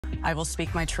I will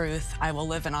speak my truth. I will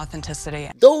live in authenticity.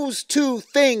 Those two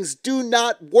things do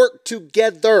not work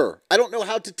together. I don't know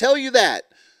how to tell you that.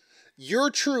 Your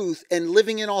truth and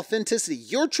living in authenticity.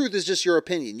 Your truth is just your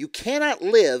opinion. You cannot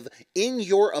live in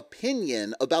your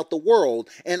opinion about the world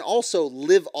and also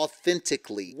live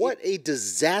authentically. What a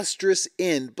disastrous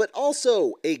end, but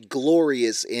also a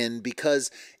glorious end,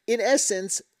 because in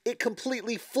essence, it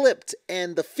completely flipped,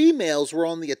 and the females were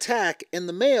on the attack and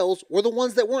the males were the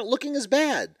ones that weren't looking as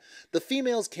bad. The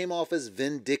females came off as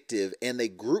vindictive, and they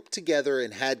grouped together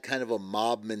and had kind of a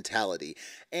mob mentality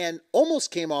and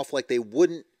almost came off like they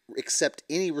wouldn't accept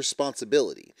any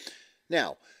responsibility.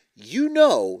 Now, you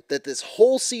know that this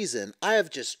whole season I have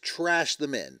just trashed the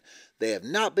men. They have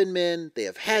not been men. They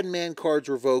have had man cards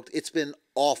revoked. It's been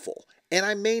awful. And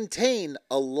I maintain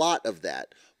a lot of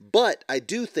that. But I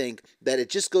do think that it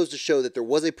just goes to show that there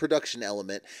was a production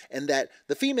element and that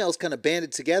the females kind of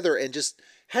banded together and just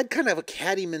had kind of a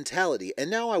catty mentality. And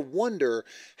now I wonder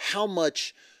how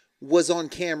much was on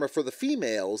camera for the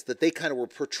females that they kind of were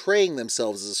portraying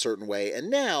themselves as a certain way. And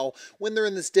now, when they're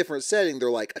in this different setting, they're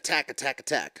like, attack, attack,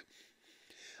 attack.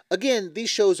 Again,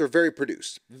 these shows are very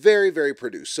produced. Very, very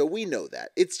produced. So we know that.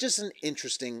 It's just an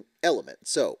interesting element.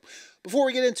 So, before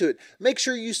we get into it, make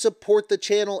sure you support the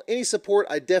channel. Any support,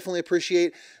 I definitely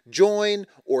appreciate. Join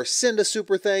or send a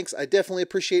super thanks. I definitely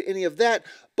appreciate any of that.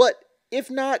 But if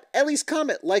not, at least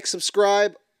comment, like,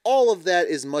 subscribe. All of that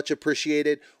is much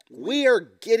appreciated. We are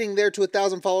getting there to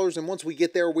 1,000 followers, and once we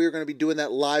get there, we're going to be doing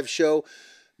that live show.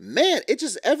 Man, it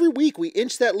just, every week we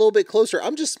inch that little bit closer.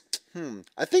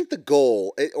 I think the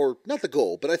goal, or not the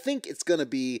goal, but I think it's going to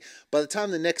be, by the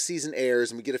time the next season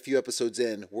airs and we get a few episodes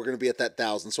in, we're going to be at that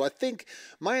 1,000. So I think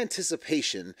my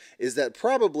anticipation is that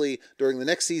probably during the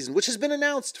next season, which has been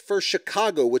announced for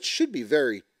Chicago, which should be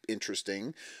very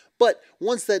interesting, but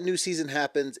once that new season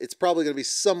happens, it's probably going to be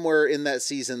somewhere in that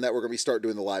season that we're going to start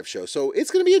doing the live show. So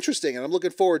it's going to be interesting, and I'm looking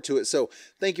forward to it. So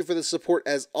thank you for the support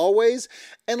as always,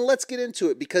 and let's get into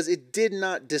it because it did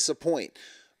not disappoint.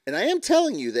 And I am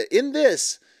telling you that in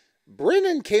this,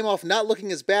 Brennan came off not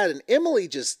looking as bad, and Emily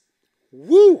just,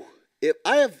 woo! If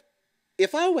I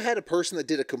had a person that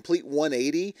did a complete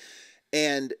 180,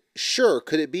 and sure,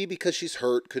 could it be because she's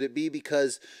hurt? Could it be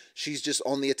because she's just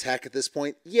on the attack at this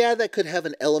point? Yeah, that could have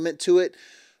an element to it.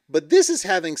 But this is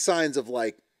having signs of,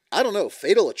 like, I don't know,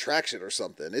 fatal attraction or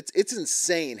something. It's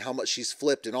insane how much she's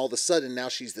flipped, and all of a sudden now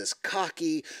she's this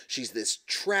cocky, she's this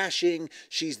trashing,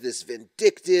 she's this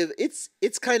vindictive.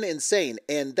 It's kind of insane,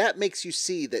 and that makes you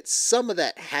see that some of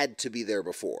that had to be there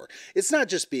before. It's not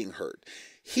just being hurt.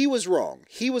 He was wrong.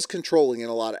 He was controlling in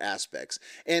a lot of aspects.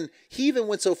 And he even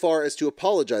went so far as to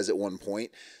apologize at one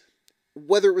point.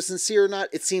 Whether it was sincere or not,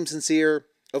 it seemed sincere.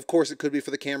 Of course, it could be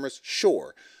for the cameras.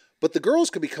 Sure. But the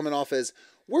girls could be coming off as,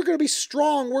 we're going to be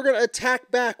strong, we're going to attack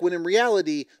back, when in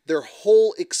reality, their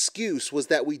whole excuse was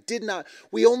that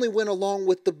we only went along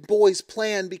with the boys'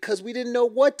 plan because we didn't know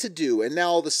what to do. And now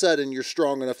all of a sudden, you're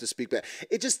strong enough to speak back.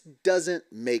 It just doesn't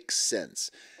make sense.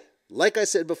 Like I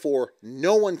said before,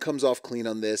 no one comes off clean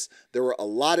on this. There were a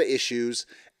lot of issues,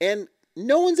 and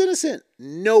no one's innocent.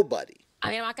 Nobody. I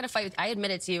mean, I'm not going to fight. I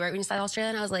admitted to you, right, when you said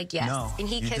Australian? I was like, yes. No, and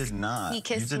he you kissed, did not. He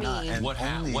kissed me. What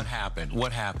happened?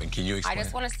 What happened? Can you explain? I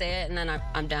just want to say it, and then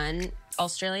I'm done.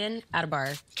 Australian, at a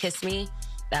bar, kissed me.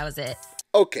 That was it.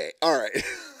 Okay, all right.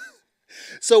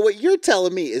 So what you're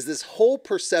telling me is this whole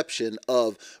perception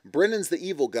of Brennan's the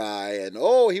evil guy, and,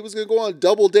 oh, he was going to go on a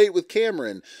double date with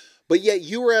Cameron. But yet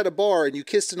you were at a bar and you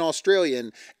kissed an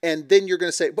Australian, and then you're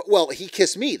going to say, but, well, he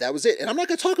kissed me. That was it. And I'm not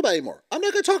going to talk about it anymore. I'm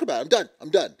not going to talk about it. I'm done. I'm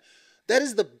done. That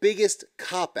is the biggest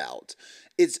cop-out.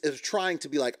 It's trying to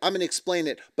be like, I'm going to explain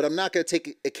it, but I'm not going to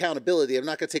take accountability. I'm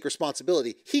not going to take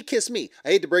responsibility. He kissed me. I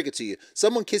hate to break it to you.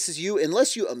 Someone kisses you,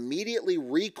 unless you immediately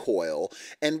recoil.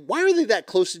 And why are they that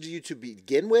close to you to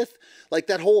begin with? Like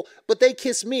that whole, but they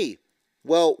kissed me.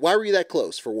 Well, why were you that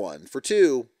close, for one? For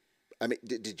two, I mean,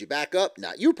 did you back up?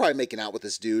 Nah, you were probably making out with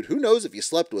this dude. Who knows if you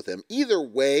slept with him? Either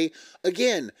way,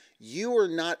 again, you are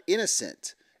not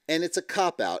innocent. And it's a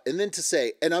cop-out. And then to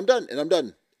say, and I'm done, and I'm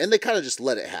done. And they kind of just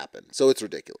let it happen. So it's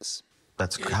ridiculous.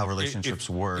 That's how relationships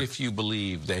work. If you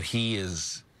believe that he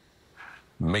is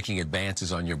making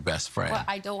advances on your best friend. Well,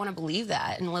 I don't want to believe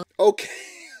that. And Okay.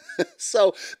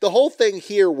 So the whole thing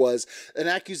here was an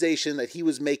accusation that he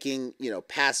was making,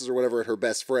 passes or whatever at her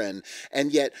best friend.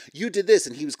 And yet you did this,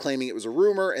 and he was claiming it was a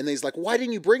rumor. And he's like, why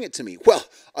didn't you bring it to me? Well,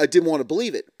 I didn't want to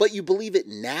believe it. But you believe it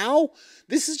now?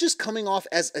 This is just coming off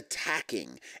as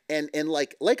attacking. And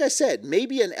like I said,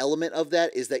 maybe an element of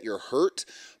that is that you're hurt,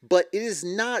 but it is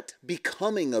not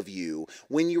becoming of you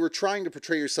when you were trying to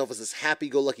portray yourself as this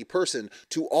happy-go-lucky person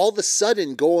to all of a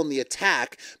sudden go on the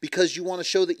attack because you want to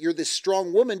show that you're this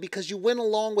strong woman because you went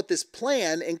along with this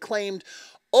plan and claimed,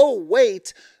 oh,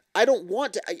 wait, I don't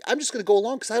want to, I'm just going to go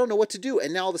along because I don't know what to do.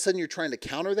 And now all of a sudden you're trying to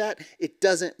counter that. It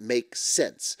doesn't make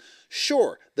sense.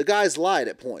 Sure, the guys lied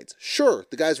at points. Sure,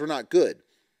 the guys were not good.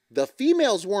 The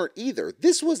females weren't either.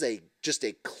 This was just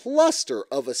a cluster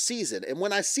of a season. And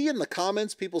when I see in the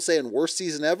comments people saying worst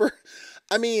season ever,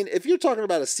 I mean, if you're talking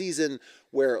about a season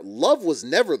where love was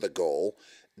never the goal,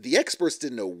 the experts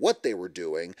didn't know what they were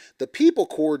doing, the people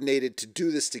coordinated to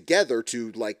do this together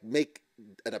to make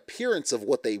an appearance of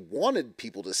what they wanted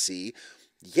people to see,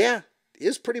 yeah, it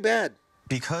was pretty bad.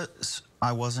 Because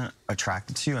I wasn't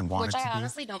attracted to you and wanted to be. Which I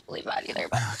honestly don't believe that either,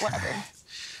 but whatever.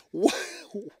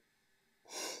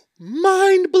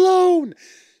 Mind blown.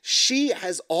 She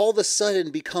has all of a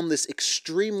sudden become this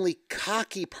extremely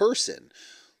cocky person.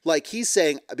 Like he's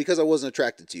saying, because I wasn't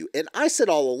attracted to you. And I said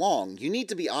all along, you need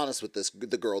to be honest with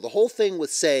the girl. The whole thing with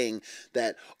saying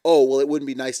that, oh, well, it wouldn't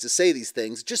be nice to say these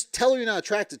things. Just tell her you're not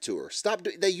attracted to her. Stop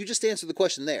doing that. You just answered the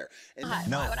question there. And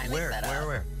No, why would I make that up?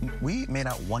 where? We made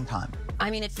out one time. I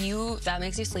mean, if that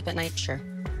makes you sleep at night, sure.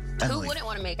 Emily. Who wouldn't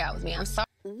want to make out with me? I'm sorry.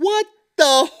 what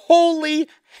the holy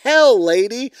hell,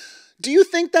 lady? Do you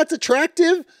think that's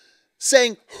attractive?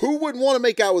 Saying, who would want to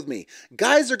make out with me?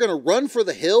 Guys are going to run for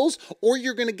the hills, or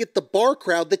you're going to get the bar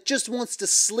crowd that just wants to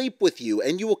sleep with you,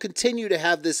 and you will continue to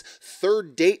have this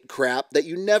third date crap that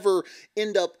you never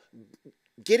end up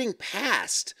getting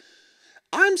past.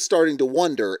 I'm starting to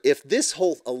wonder if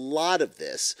a lot of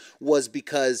this was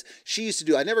because she used to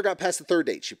do, I never got past the third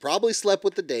date. She probably slept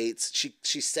with the dates.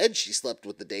 She said she slept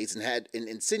with the dates and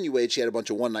insinuated she had a bunch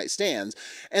of one-night stands,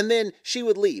 and then she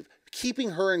would leave,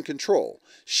 keeping her in control.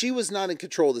 She was not in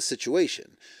control of the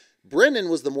situation. Brennan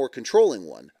was the more controlling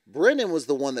one. Brennan was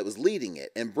the one that was leading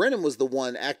it, and Brennan was the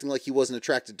one acting like he wasn't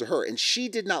attracted to her, and she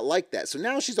did not like that. So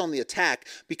now she's on the attack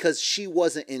because she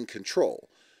wasn't in control.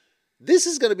 This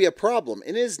is going to be a problem,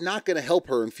 and it is not going to help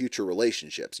her in future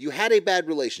relationships. You had a bad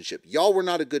relationship. Y'all were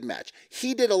not a good match.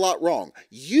 He did a lot wrong.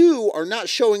 You are not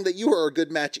showing that you are a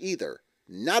good match either.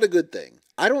 Not a good thing.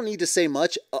 I don't need to say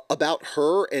much about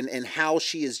her and how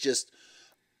she is just,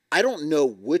 I don't know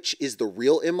which is the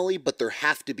real Emily, but there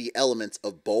have to be elements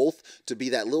of both to be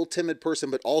that little timid person,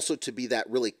 but also to be that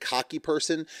really cocky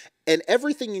person. And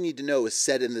everything you need to know is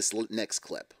said in this next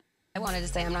clip. I wanted to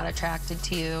say I'm not attracted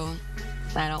to you.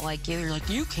 I don't like you. You're like,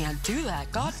 you can't do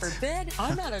that. God forbid.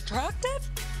 I'm not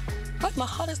attractive. I'm the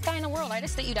hottest guy in the world. I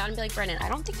just sit you down and be like, Brennan, I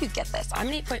don't think you get this. I'm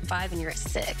an 8.5 and you're a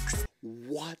 6.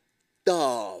 What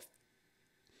the?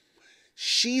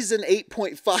 She's an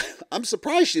 8.5. I'm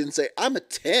surprised she didn't say, I'm a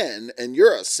 10 and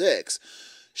you're a 6.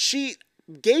 She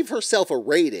gave herself a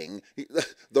rating,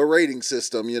 the rating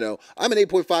system, I'm an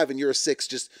 8.5 and you're a 6.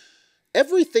 Just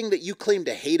everything that you claim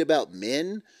to hate about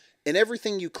men and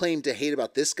everything you claim to hate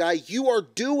about this guy, you are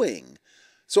doing.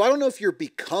 So I don't know if you're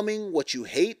becoming what you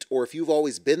hate or if you've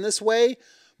always been this way,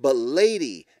 but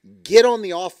lady, get on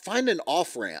the find an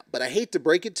off-ramp. But I hate to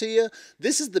break it to you,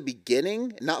 this is the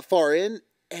beginning, not far in,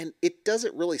 and it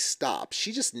doesn't really stop.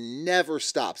 She just never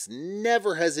stops,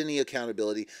 never has any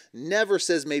accountability, never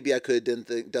says maybe I could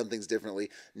have done things differently,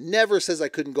 never says I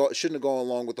shouldn't have gone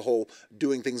along with the whole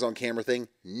doing things on camera thing,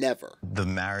 never. The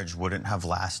marriage wouldn't have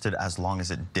lasted as long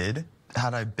as it did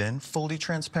had I been fully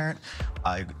transparent.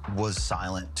 I was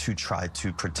silent to try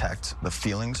to protect the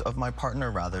feelings of my partner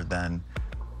rather than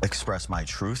express my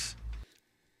truth.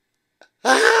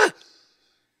 Ah!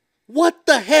 What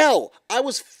the hell? I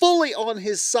was fully on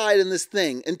his side in this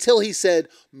thing until he said,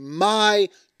 my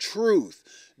truth.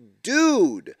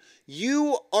 Dude,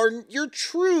 your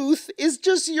truth is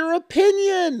just your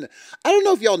opinion. I don't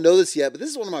know if y'all know this yet, but this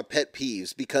is one of my pet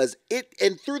peeves because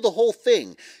and through the whole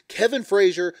thing, Kevin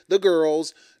Frazier, the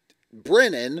girls,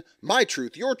 Brennan, my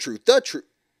truth, your truth, the truth.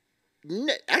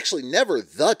 Actually, never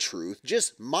the truth,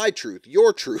 just my truth,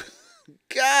 your truth.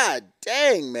 God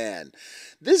dang, man.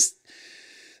 This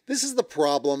is the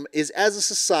problem, is as a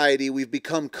society, we've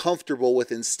become comfortable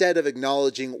with, instead of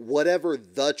acknowledging whatever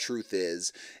the truth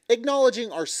is,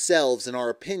 acknowledging ourselves and our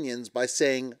opinions by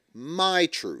saying my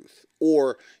truth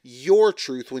or your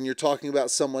truth when you're talking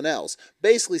about someone else.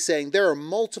 Basically saying there are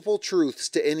multiple truths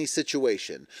to any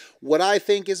situation. What I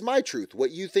think is my truth.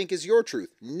 What you think is your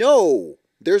truth. No,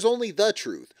 There's only the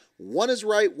truth. One is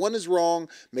right, one is wrong.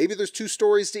 Maybe there's two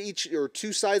stories to each, or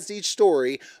two sides to each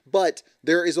story, but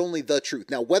there is only the truth.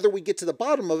 Now, whether we get to the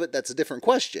bottom of it, that's a different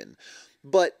question.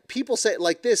 But people say it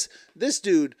like this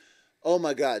dude, oh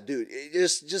my God, dude,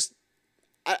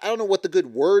 I don't know what the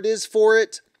good word is for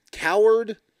it.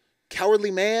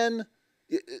 Cowardly man.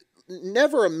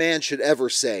 Never a man should ever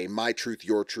say my truth,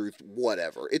 your truth,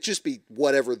 whatever. It just be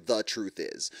whatever the truth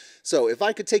is. So if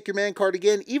I could take your man card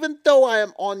again, even though I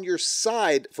am on your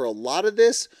side for a lot of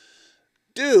this,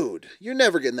 dude, you're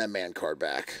never getting that man card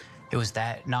back. It was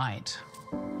that night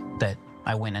that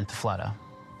I went into flutter.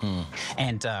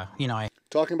 And,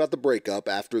 Talking about the breakup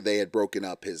after they had broken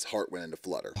up, his heart went into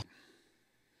flutter.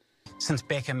 Since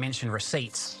Becca mentioned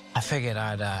receipts, I figured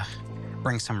I'd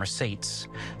bring some receipts,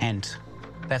 and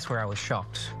that's where I was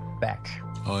shocked back.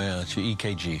 Oh yeah, it's your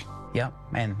EKG. Yep,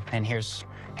 and here's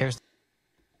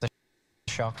the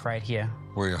shock right here.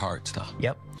 Where your heart stopped.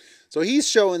 Yep. So he's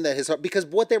showing that his heart, because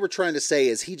what they were trying to say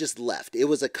is he just left. It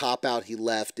was a cop-out. He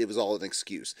left. It was all an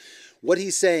excuse. What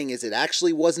he's saying is it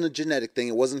actually wasn't a genetic thing.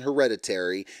 It wasn't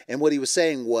hereditary. And what he was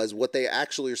saying was, what they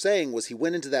actually are saying was he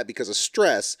went into that because of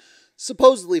stress,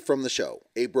 supposedly from the show.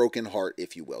 A broken heart,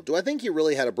 if you will. Do I think he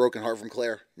really had a broken heart from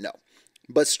Claire? No.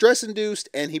 But stress-induced,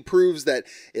 and he proves that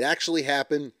it actually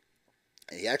happened.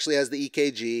 He actually has the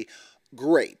EKG.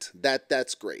 Great.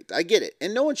 That's great. I get it.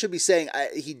 And no one should be saying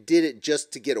he did it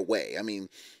just to get away. I mean,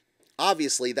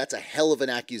 obviously, that's a hell of an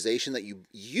accusation that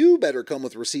you better come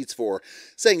with receipts for,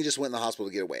 saying he just went in the hospital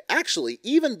to get away. Actually,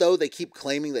 even though they keep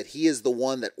claiming that he is the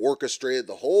one that orchestrated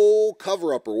the whole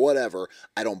cover-up or whatever,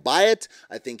 I don't buy it.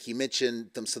 I think he mentioned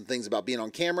some things about being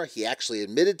on camera. He actually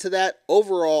admitted to that.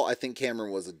 Overall, I think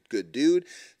Cameron was a good dude.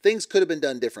 Things could have been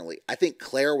done differently. I think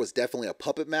Claire was definitely a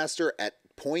puppet master at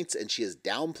points, and she is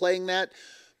downplaying that.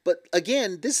 But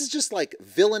again, this is just like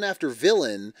villain after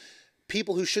villain.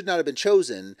 People who should not have been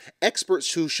chosen,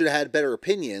 experts who should have had better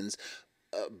opinions,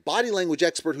 body language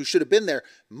expert who should have been there.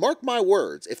 Mark my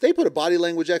words, if they put a body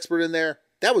language expert in there,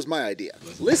 that was my idea.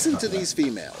 Listen to these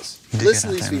females.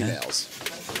 Listen to these females.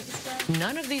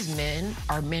 None of these men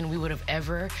are men we would have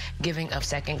ever given a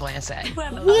second glance at.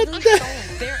 What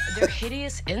the? They're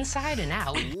hideous inside and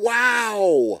out.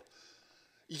 Wow.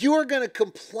 You're going to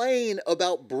complain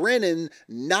about Brennan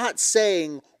not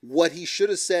saying what he should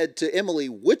have said to Emily,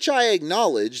 which I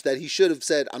acknowledge that he should have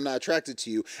said, I'm not attracted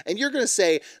to you. And you're going to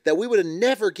say that we would have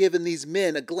never given these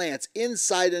men a glance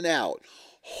inside and out.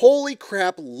 Holy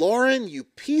crap, Lauren, you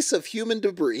piece of human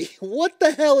debris. What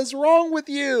the hell is wrong with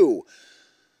you?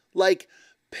 Like,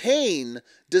 pain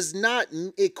does not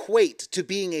equate to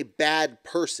being a bad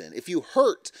person. If you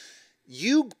hurt,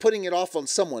 you putting it off on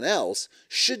someone else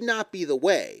should not be the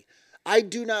way. I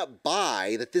do not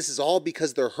buy that this is all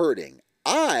because they're hurting.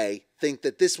 I think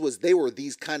that they were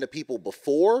these kind of people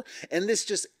before, and this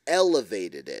just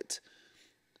elevated it.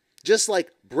 Just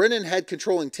like Brennan had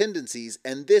controlling tendencies,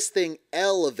 and this thing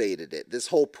elevated it. This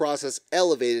whole process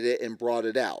elevated it and brought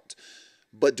it out.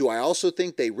 But do I also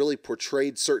think they really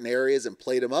portrayed certain areas and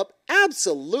played them up?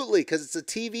 Absolutely, because it's a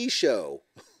TV show.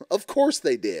 Of course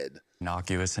they did.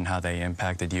 Innocuous and how they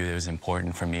impacted you, it was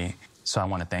important for me. So I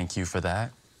want to thank you for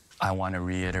that. I want to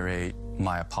reiterate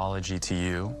my apology to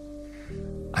you.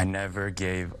 I never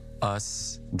gave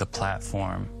us the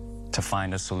platform to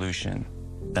find a solution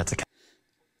that's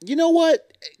You know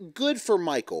what? Good for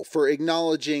Michael for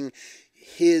acknowledging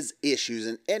his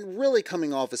issues and really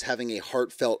coming off as having a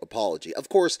heartfelt apology. Of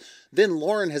course, then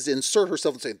Lauren has to insert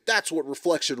herself and say, that's what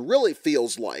reflection really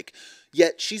feels like.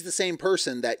 Yet she's the same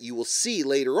person that you will see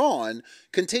later on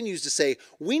continues to say,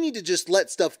 we need to just let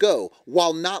stuff go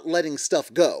while not letting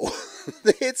stuff go.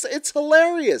 It's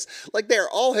hilarious. Like, they're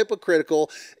all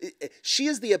hypocritical. She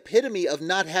is the epitome of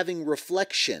not having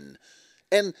reflection.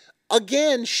 And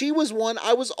again, she was one,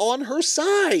 I was on her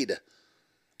side.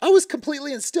 I was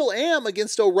completely and still am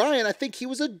against Orion. I think he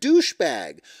was a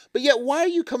douchebag. But yet, why are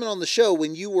you coming on the show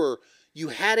when you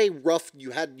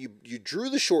drew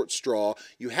the short straw,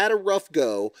 you had a rough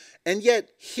go, and yet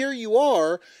here you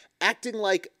are acting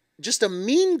like just a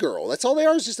mean girl. That's all they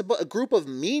are, is just a group of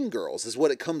mean girls is what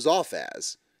it comes off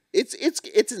as. It's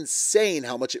insane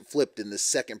how much it flipped in this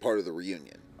second part of the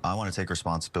reunion. I want to take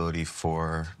responsibility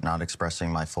for not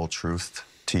expressing my full truth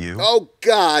to you. Oh,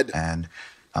 God. And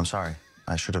I'm sorry.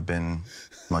 I should have been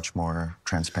much more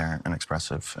transparent and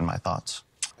expressive in my thoughts.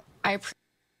 All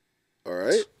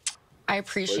right. I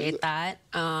appreciate that.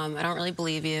 I don't really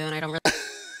believe you, and I don't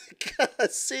really...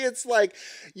 See, it's like,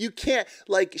 you can't,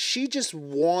 like, she just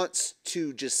wants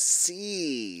to just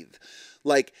seethe.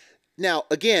 Like, now,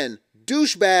 again,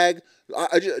 douchebag,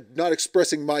 not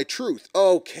expressing my truth.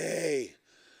 Okay.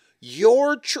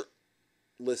 Your truth.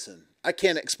 listen, I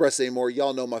can't express anymore.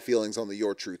 Y'all know my feelings on the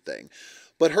your truth thing.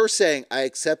 But her saying, I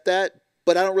accept that,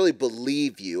 but I don't really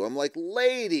believe you. I'm like,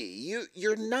 lady,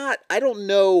 you're not, I don't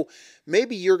know.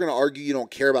 Maybe you're going to argue you don't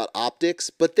care about optics,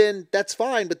 but then that's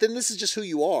fine. But then this is just who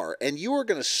you are. And you are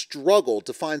going to struggle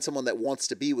to find someone that wants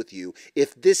to be with you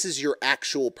if this is your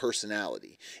actual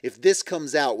personality. If this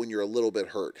comes out when you're a little bit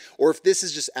hurt, or if this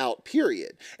is just out,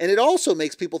 period. And it also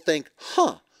makes people think,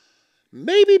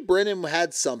 maybe Brennan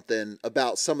had something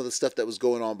about some of the stuff that was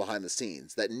going on behind the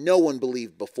scenes that no one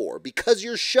believed before, because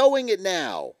you're showing it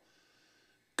now.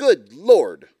 Good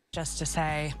Lord. Just to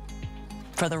say,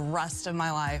 for the rest of my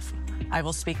life, I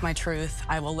will speak my truth.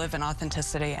 I will live in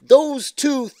authenticity. Those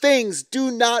two things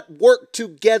do not work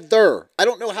together. I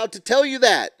don't know how to tell you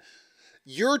that.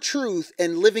 Your truth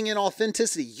and living in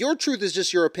authenticity. Your truth is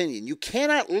just your opinion. You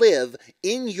cannot live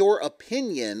in your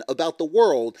opinion about the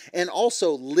world and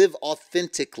also live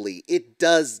authentically. It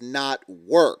does not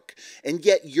work. And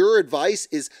yet your advice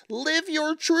is live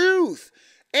your truth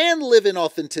and live in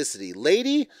authenticity.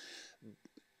 Lady,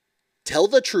 tell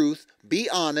the truth, be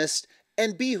honest,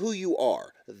 and be who you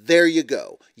are. There you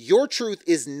go. Your truth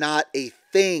is not a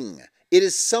thing. It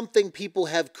is something people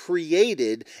have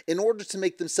created in order to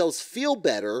make themselves feel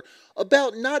better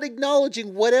about not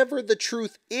acknowledging whatever the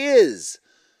truth is.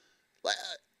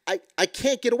 I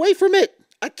can't get away from it.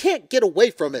 I can't get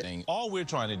away from it. All we're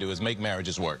trying to do is make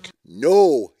marriages work.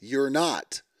 No, you're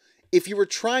not. If you were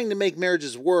trying to make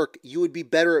marriages work, you would be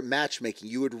better at matchmaking.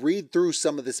 You would read through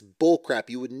some of this bullcrap.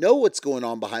 You would know what's going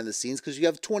on behind the scenes because you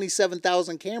have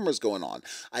 27,000 cameras going on.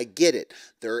 I get it.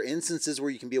 There are instances where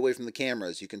you can be away from the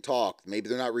cameras. You can talk. Maybe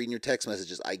they're not reading your text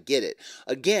messages. I get it.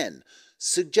 Again,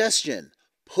 suggestion.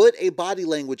 Put a body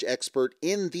language expert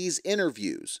in these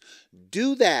interviews.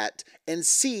 Do that and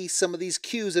see some of these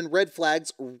cues and red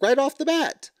flags right off the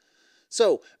bat.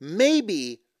 So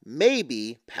maybe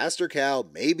Pastor Cal,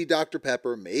 maybe Dr.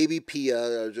 Pepper, maybe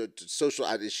Pia,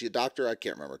 is she a doctor? I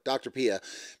can't remember. Dr. Pia,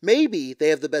 maybe they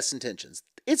have the best intentions.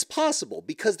 It's possible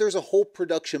because there's a whole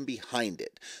production behind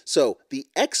it. So the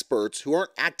experts who aren't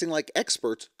acting like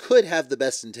experts could have the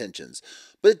best intentions,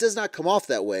 but it does not come off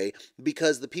that way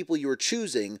because the people you are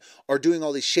choosing are doing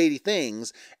all these shady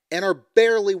things and are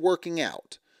barely working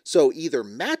out. So either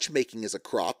matchmaking is a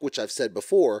crock, which I've said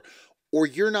before, or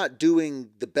you're not doing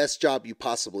the best job you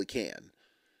possibly can.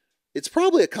 It's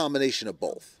probably a combination of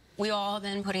both. We all have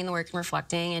been putting the work and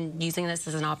reflecting and using this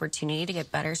as an opportunity to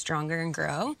get better, stronger, and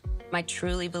grow. I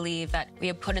truly believe that we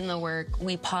have put in the work.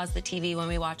 We pause the TV when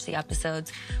we watch the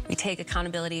episodes. We take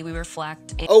accountability. We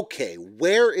reflect. Okay,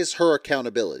 where is her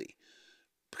accountability?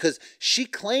 Because she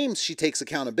claims she takes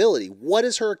accountability. What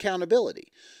is her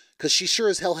accountability? Because she sure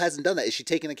as hell hasn't done that. Is she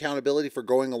taking accountability for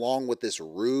going along with this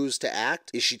ruse to act?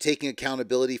 Is she taking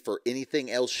accountability for anything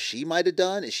else she might have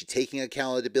done? Is she taking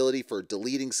accountability for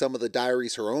deleting some of the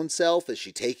diaries her own self? Is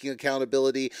she taking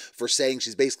accountability for saying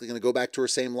she's basically going to go back to her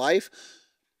same life?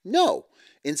 No.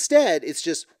 Instead, it's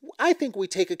just, I think we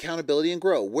take accountability and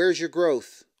grow. Where's your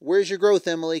growth? Where's your growth,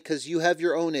 Emily? Because you have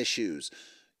your own issues.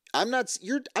 I'm not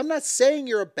saying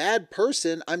you're a bad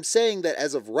person. I'm saying that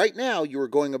as of right now, you are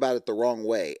going about it the wrong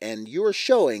way. And you are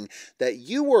showing that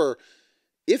you were,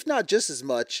 if not just as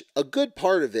much, a good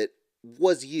part of it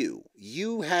was you.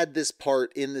 You had this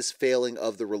part in this failing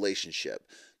of the relationship.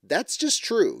 That's just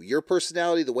true. Your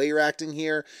personality, the way you're acting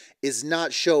here, is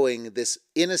not showing this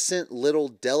innocent little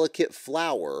delicate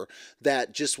flower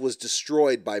that just was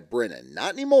destroyed by Brennan.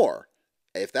 Not anymore.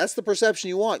 If that's the perception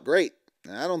you want, great.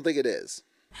 I don't think it is.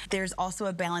 There's also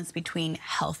a balance between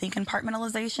healthy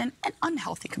compartmentalization and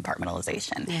unhealthy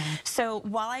compartmentalization. Yeah. So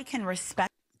while I can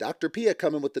respect Dr. Pia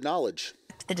coming with the knowledge,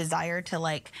 the desire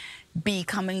to be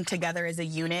coming together as a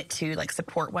unit to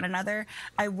support one another,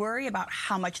 I worry about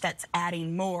how much that's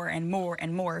adding more and more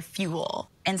and more fuel.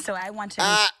 And so I want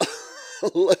to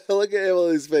Look at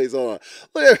Emily's face. Hold on.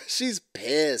 Look at her. She's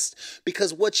pissed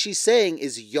because what she's saying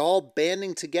is y'all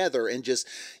banding together and just,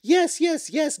 yes,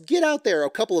 get out there.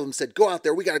 A couple of them said, go out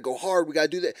there. We got to go hard. We got to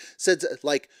do that. Said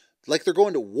like they're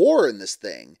going to war in this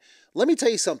thing. Let me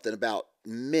tell you something about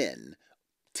men,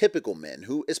 typical men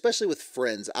who, especially with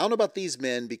friends. I don't know about these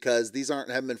men because these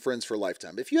haven't been friends for a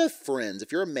lifetime. If you have friends,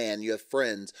 if you're a man, you have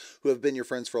friends who have been your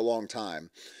friends for a long time.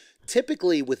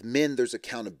 Typically with men, there's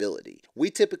accountability. We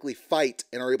typically fight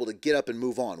and are able to get up and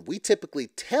move on. We typically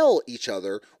tell each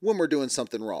other when we're doing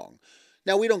something wrong.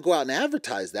 Now, we don't go out and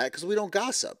advertise that because we don't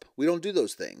gossip. We don't do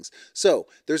those things. So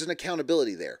there's an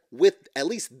accountability there with at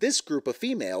least this group of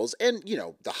females and, you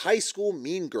know, the high school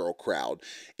mean girl crowd.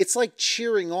 It's like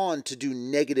cheering on to do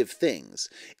negative things.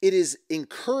 It is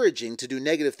encouraging to do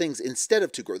negative things instead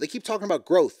of to grow. They keep talking about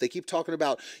growth. They keep talking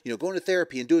about, you know, going to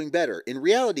therapy and doing better. In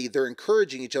reality, they're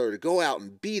encouraging each other to go out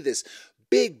and be this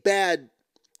big, bad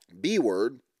B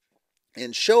word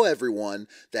and show everyone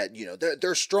that, you know,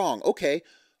 they're strong. Okay.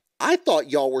 I thought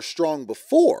y'all were strong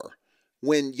before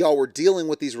when y'all were dealing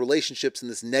with these relationships in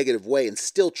this negative way and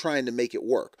still trying to make it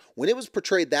work. When it was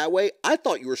portrayed that way, I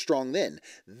thought you were strong then.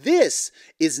 This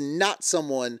is not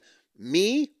someone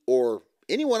me or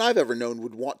anyone I've ever known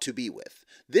would want to be with.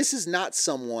 This is not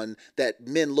someone that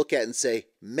men look at and say,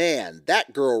 man,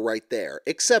 that girl right there,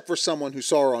 except for someone who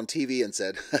saw her on TV and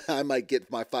said, I might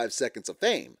get my 5 seconds of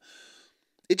fame.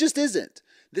 It just isn't.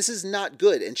 This is not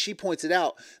good. And she points it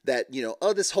out that, you know,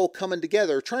 oh, this whole coming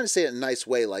together, trying to say it in a nice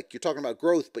way, like you're talking about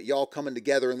growth, but y'all coming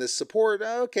together in this support,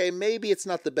 okay, maybe it's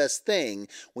not the best thing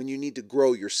when you need to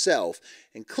grow yourself.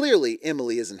 And clearly,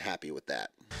 Emily isn't happy with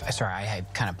that. Sorry, I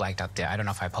kind of blacked out there. I don't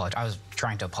know if I apologize. I was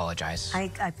trying to apologize.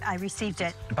 I received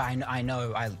it. But I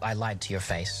know I lied to your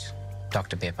face,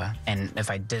 Dr. Pepper. And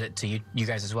if I did it to you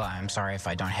guys as well, I'm sorry if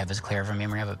I don't have as clear of a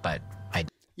memory of it, but I...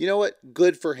 You know what?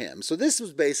 Good for him. So this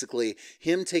was basically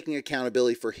him taking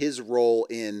accountability for his role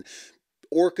in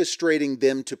orchestrating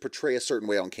them to portray a certain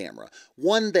way on camera.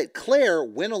 One that Claire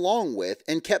went along with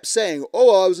and kept saying,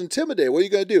 oh, I was intimidated. What are you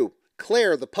going to do?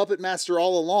 Claire, the puppet master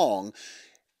all along,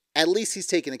 at least he's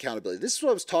taking accountability. This is what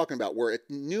I was talking about, where at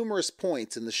numerous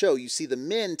points in the show, you see the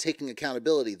men taking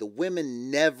accountability. The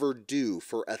women never do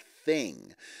for a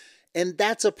thing. And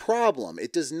that's a problem.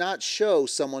 It does not show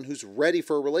someone who's ready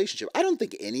for a relationship. I don't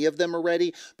think any of them are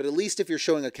ready, but at least if you're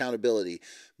showing accountability,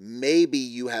 maybe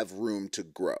you have room to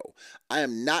grow. I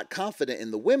am not confident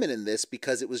in the women in this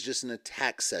because it was just an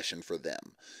attack session for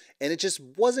them. And it just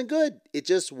wasn't good. It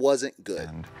just wasn't good.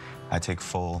 And I take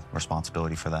full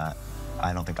responsibility for that.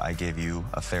 I don't think I gave you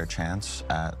a fair chance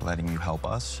at letting you help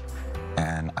us.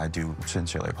 And I do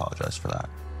sincerely apologize for that.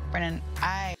 Brennan,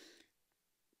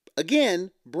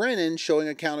 Again, Brennan showing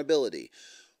accountability.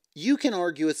 You can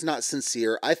argue it's not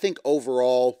sincere. I think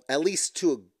overall, at least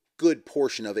to a good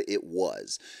portion of it, it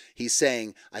was. He's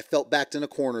saying, I felt backed in a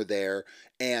corner there,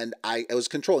 and I was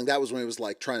controlling. That was when he was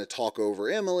like trying to talk over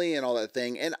Emily and all that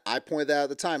thing, and I pointed that out at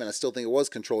the time, and I still think it was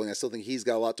controlling. I still think he's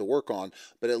got a lot to work on,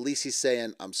 but at least he's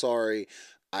saying, I'm sorry,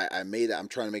 I'm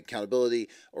trying to make accountability,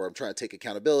 or I'm trying to take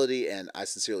accountability, and I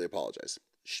sincerely apologize.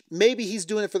 Maybe he's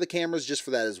doing it for the cameras just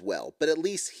for that as well, but at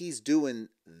least he's doing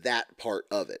that part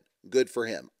of it. Good for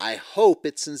him. I hope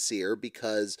it's sincere,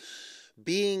 because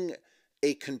being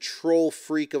a control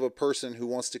freak of a person who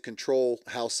wants to control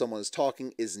how someone is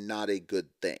talking is not a good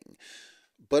thing.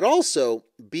 But also,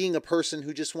 being a person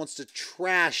who just wants to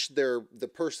trash the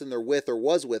person they're with or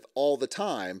was with all the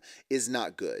time is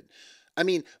not good. I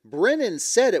mean, Brennan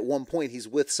said at one point he's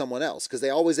with someone else, because they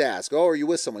always ask, oh, are you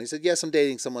with someone? He said, yes, I'm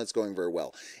dating someone that's going very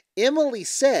well. Emily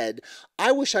said,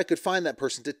 I wish I could find that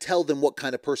person to tell them what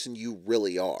kind of person you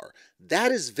really are.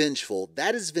 That is vengeful.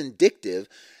 That is vindictive.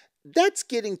 That's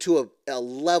getting to a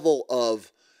level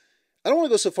of, I don't want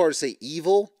to go so far to say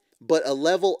evil, but a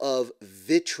level of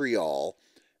vitriol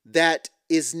that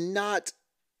is not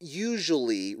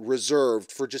usually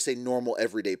reserved for just a normal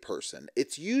everyday person.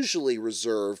 It's usually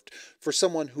reserved for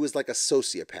someone who is like a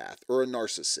sociopath or a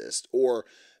narcissist, or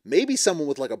maybe someone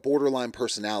with like a borderline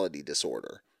personality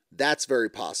disorder. That's very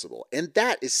possible. And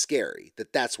that is scary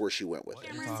that that's where she went with it.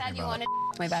 Cameron said you wanted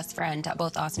my best friend at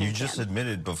both Austin You and just Cam.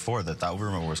 admitted before that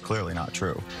rumor was clearly not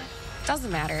true.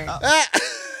 Doesn't matter.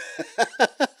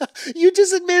 You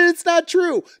just admitted it's not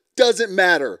true. Doesn't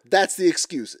matter. That's the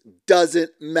excuse.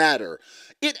 Doesn't matter.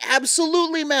 It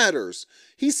absolutely matters.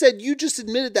 He said, you just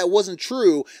admitted that wasn't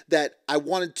true, that I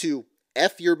wanted to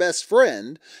F your best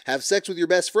friend, have sex with your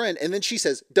best friend, and then she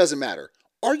says, doesn't matter.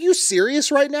 Are you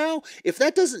serious right now? If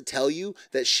that doesn't tell you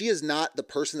that she is not the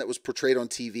person that was portrayed on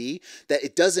TV, that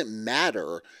it doesn't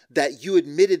matter that you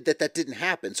admitted that that didn't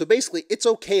happen. So basically, it's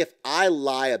okay if I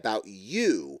lie about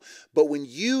you, but when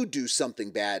you do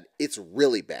something bad, it's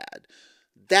really bad.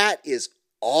 That is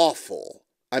awful.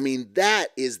 I mean, that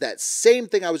is that same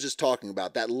thing I was just talking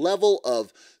about, that level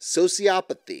of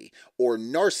sociopathy or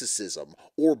narcissism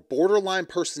or borderline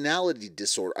personality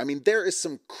disorder. I mean, there is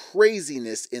some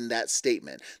craziness in that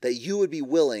statement that you would be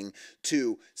willing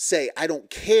to say, I don't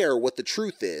care what the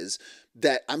truth is,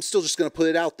 that I'm still just going to put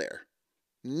it out there,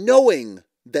 knowing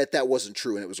that that wasn't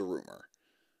true and it was a rumor.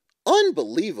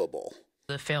 Unbelievable.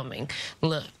 The filming.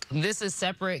 Look, this is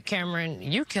separate, Cameron.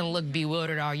 You can look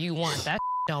bewildered all you want. That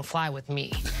don't fly with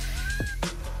me.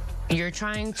 You're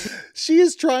trying to... She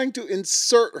is trying to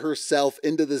insert herself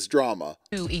into this drama.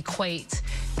 To equate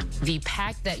the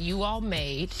pact that you all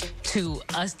made to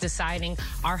us deciding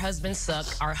our husbands suck,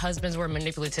 our husbands were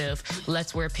manipulative,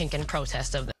 let's wear pink in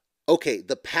protest of them. Okay,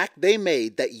 the pact they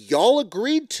made that y'all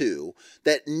agreed to,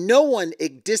 that no one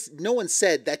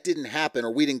said that didn't happen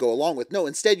or we didn't go along with. No,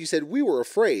 instead you said we were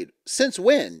afraid. Since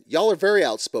when? Y'all are very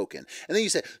outspoken. And then you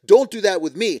said, don't do that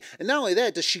with me. And not only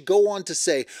that, does she go on to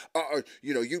say,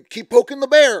 you keep poking the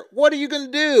bear. What are you going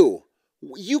to do?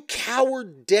 You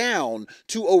cowered down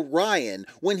to Orion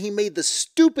when he made the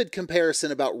stupid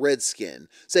comparison about Redskin,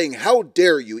 saying, how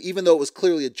dare you, even though it was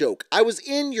clearly a joke. I was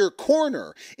in your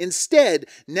corner. Instead,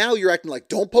 now you're acting like,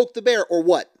 don't poke the bear, or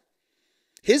what?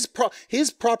 His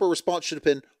proper response should have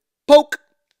been, poke.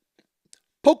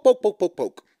 Poke, poke, poke, poke,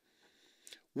 poke.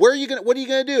 What are you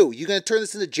gonna do? You gonna turn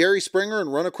this into Jerry Springer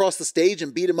and run across the stage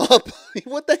and beat him up?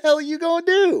 What the hell are you gonna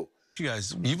do? You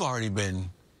guys, you've already been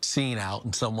seen out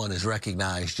and someone has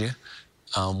recognized you.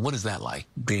 What is that like,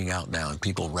 being out now and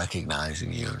people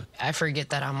recognizing you? I forget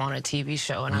that I'm on a TV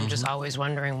show and I'm just always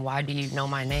wondering, why do you know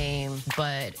my name?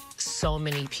 But so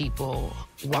many people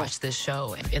watch this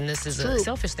show, and this is a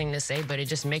selfish thing to say, but it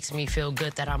just makes me feel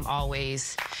good that I'm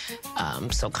always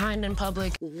so kind in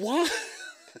public. What?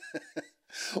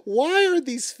 Why are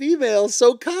these females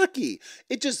so cocky?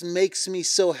 It just makes me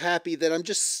so happy that I'm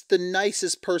just the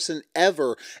nicest person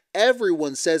ever.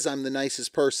 Everyone says I'm the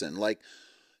nicest person. Like,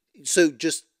 so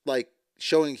just like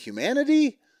showing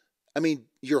humanity? I mean,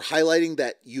 you're highlighting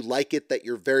that you like it, that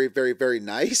you're very, very, very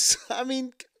nice. I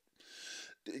mean,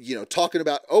 talking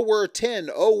about, oh, we're a 10.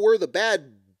 Oh, we're the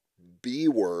bad B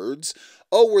words.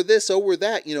 Oh, we're this, oh, we're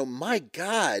that. My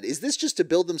God, is this just to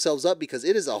build themselves up? Because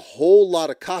it is a whole lot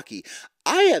of cocky.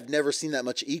 I have never seen that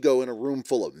much ego in a room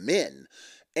full of men.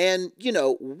 And,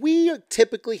 we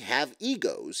typically have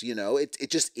egos, it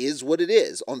just is what it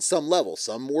is on some level,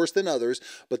 some worse than others.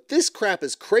 But this crap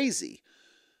is crazy.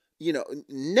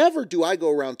 Never do I go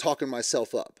around talking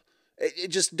myself up. It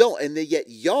just don't. And yet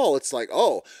y'all, it's like,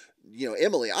 oh,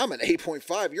 Emily, I'm an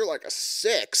 8.5. You're like a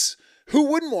 6. Who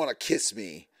wouldn't want to kiss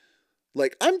me?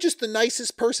 Like, I'm just the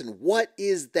nicest person. What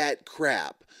is that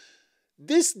crap?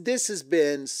 This has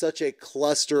been such a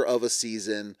cluster of a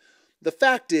season. The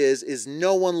fact is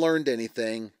no one learned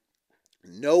anything.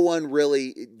 No one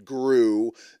really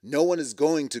grew. No one is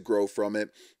going to grow from it.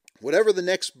 Whatever the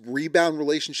next rebound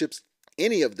relationships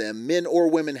any of them, men or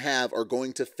women, have are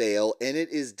going to fail, and it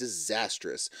is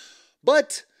disastrous.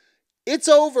 But it's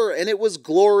over, and it was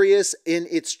glorious in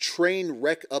its train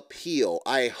wreck appeal.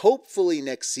 Hopefully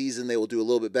next season they will do a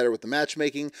little bit better with the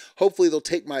matchmaking. Hopefully they'll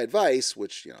take my advice,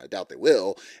 which I doubt they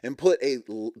will, and put a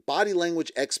body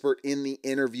language expert in the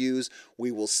interviews.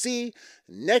 We will see.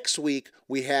 Next week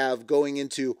we have going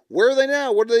into, where are they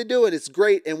now? What are they doing? It's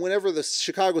great. And whenever the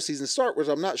Chicago season starts, which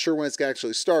I'm not sure when it's going to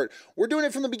actually start, we're doing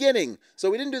it from the beginning.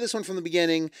 So we didn't do this one from the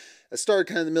beginning. It started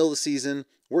kind of in the middle of the season.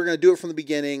 We're going to do it from the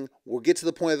beginning. We'll get to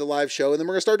the point of the live show, and then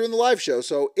we're going to start doing the live show.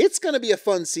 So it's going to be a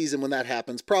fun season when that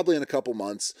happens, probably in a couple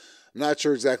months. I'm not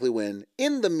sure exactly when.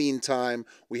 In the meantime,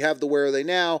 we have the Where Are They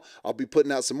Now? I'll be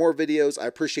putting out some more videos. I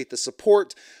appreciate the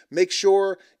support. Make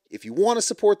sure, if you want to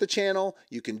support the channel,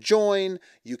 you can join.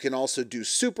 You can also do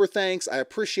super thanks. I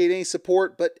appreciate any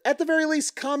support, but at the very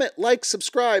least, comment, like,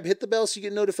 subscribe, hit the bell so you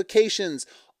get notifications.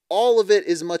 All of it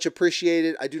is much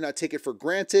appreciated. I do not take it for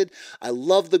granted. I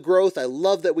love the growth. I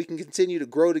love that we can continue to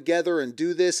grow together and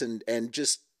do this and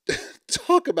just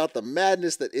talk about the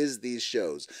madness that is these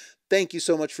shows. Thank you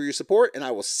so much for your support, and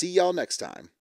I will see y'all next time.